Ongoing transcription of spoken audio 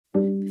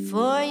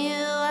For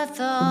you I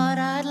thought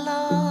I'd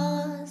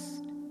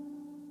lost.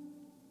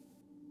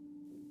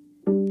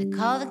 They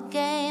call the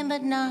game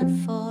but not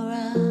for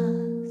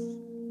us.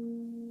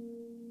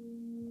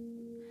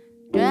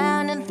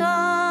 Drowned in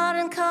thought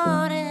and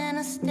caught in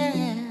a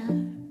stare,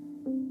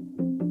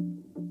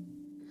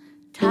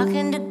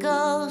 talking to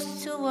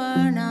ghosts who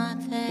were not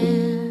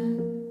there.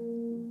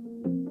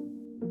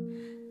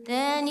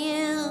 Then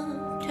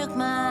you took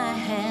my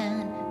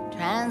hand,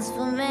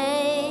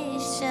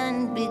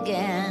 transformation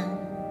began.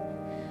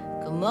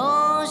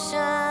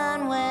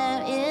 Commotion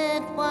where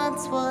it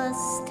once was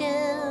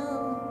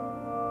still.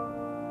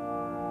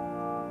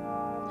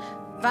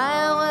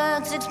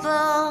 Fireworks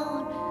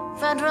explode,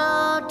 front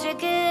row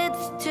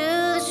tickets to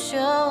the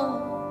show.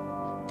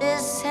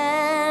 This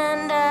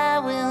hand, I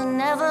will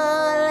never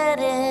let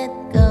it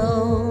go.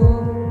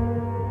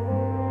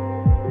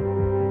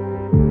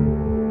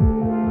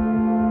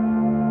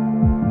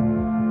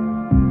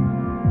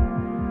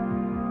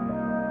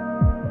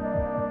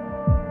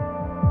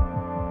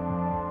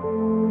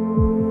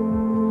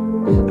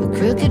 A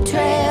crooked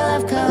trail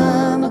I've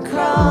come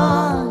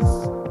across.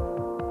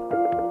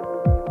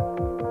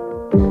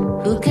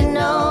 Who can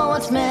know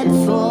what's meant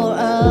for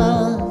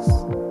us?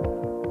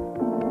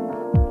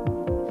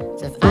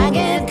 So if I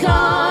get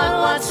caught,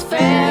 what's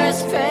fair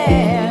is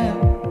fair.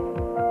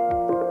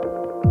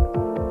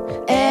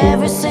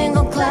 Every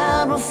single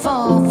cloud will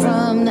fall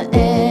from the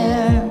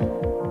air.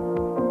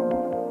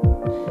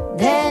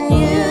 Then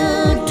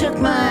you took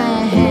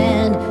my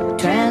hand,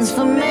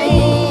 transformation